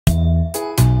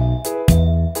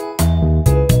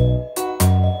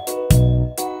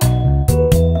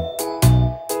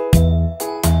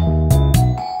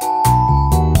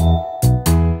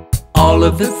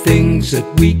of the things that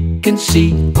we can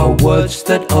see are words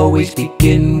that always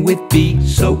begin with B.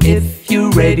 So if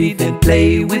you're ready, then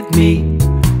play with me.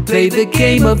 Play the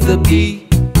game of the bee.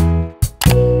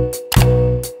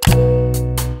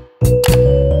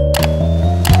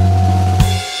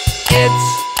 It's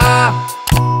a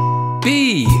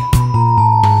bee.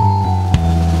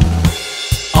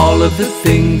 All of the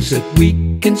things that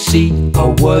we can see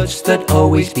are words that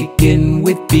always begin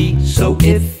with B. So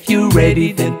if you're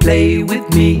ready, then play with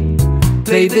me.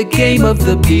 Play the game of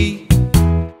the bee.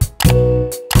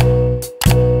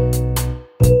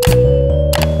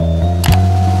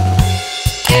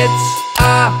 It's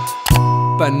a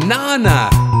banana.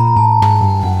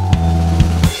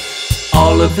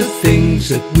 All of the things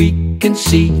that we can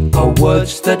see are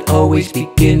words that always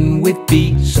begin with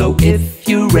B. So if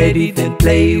you're ready, then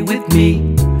play with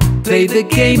me. Play the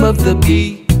game of the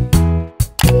bee.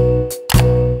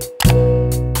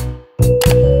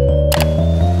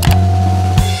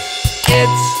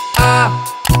 It's a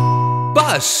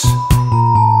bus.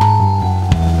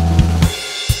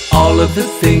 All of the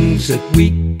things that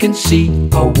we can see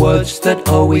are words that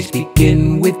always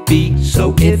begin with B.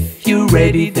 So if you're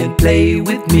ready, then play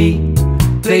with me.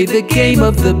 Play the game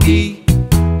of the bee.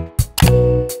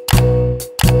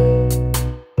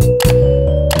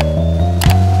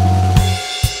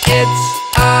 It's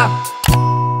a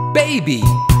baby.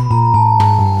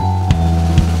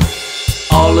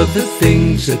 All of the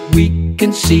things that we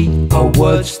can see are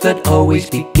words that always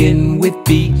begin with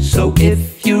B. So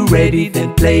if you're ready,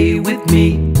 then play with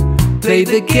me. Play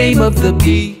the game of the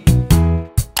bee.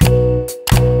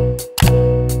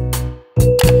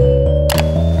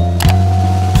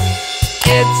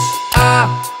 It's a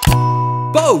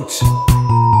boat.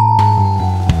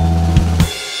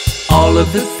 All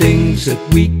of the things that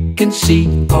we can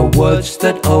see are words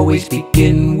that always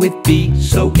begin with B.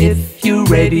 So if you're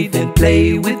ready, then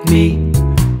play with me.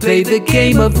 Play the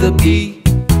game of the bee.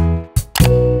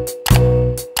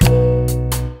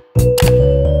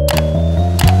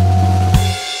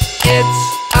 It's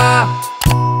a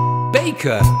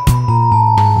baker.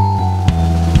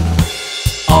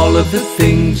 All of the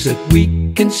things that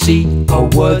we can see are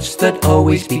words that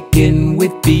always begin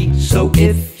with B. So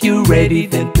if you're ready,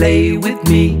 then play with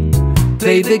me.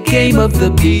 Play the game of the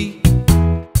bee.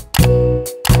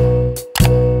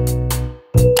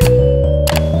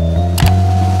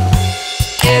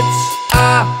 It's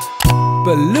a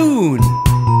balloon.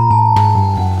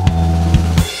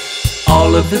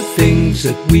 All of the things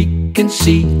that we can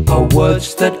see are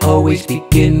words that always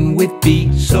begin with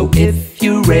B. So if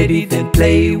you're ready, then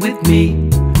play with me.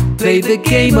 Play the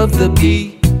game of the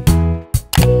bee.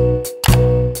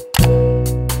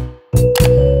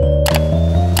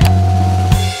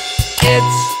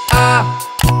 It's a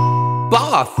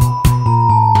bath.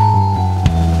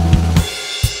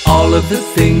 All of the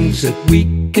things that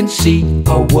we can see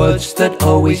are words that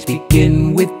always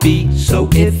begin with B. So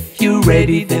if you're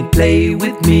ready, then play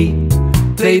with me.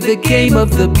 Play the game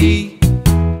of the bee.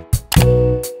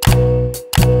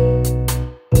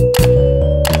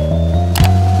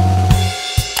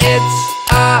 It's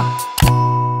a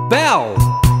bell.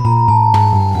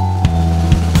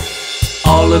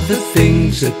 All of the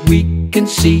things that we can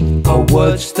see are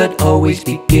words that always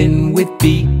begin with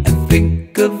B. And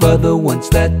think of other ones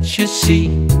that you see.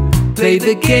 Play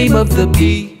the game of the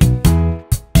bee.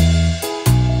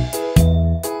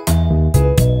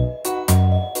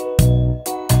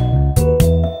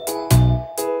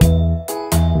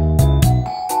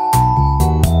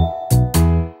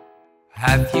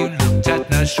 Have you looked at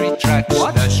Nursery Tracks?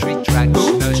 What? Nursery Tracks,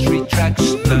 Nursery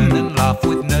Tracks. Learn and laugh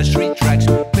with Nursery Tracks.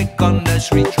 Click on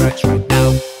Nursery Tracks right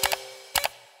now.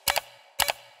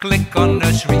 Click on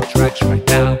Nursery Tracks right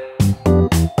now.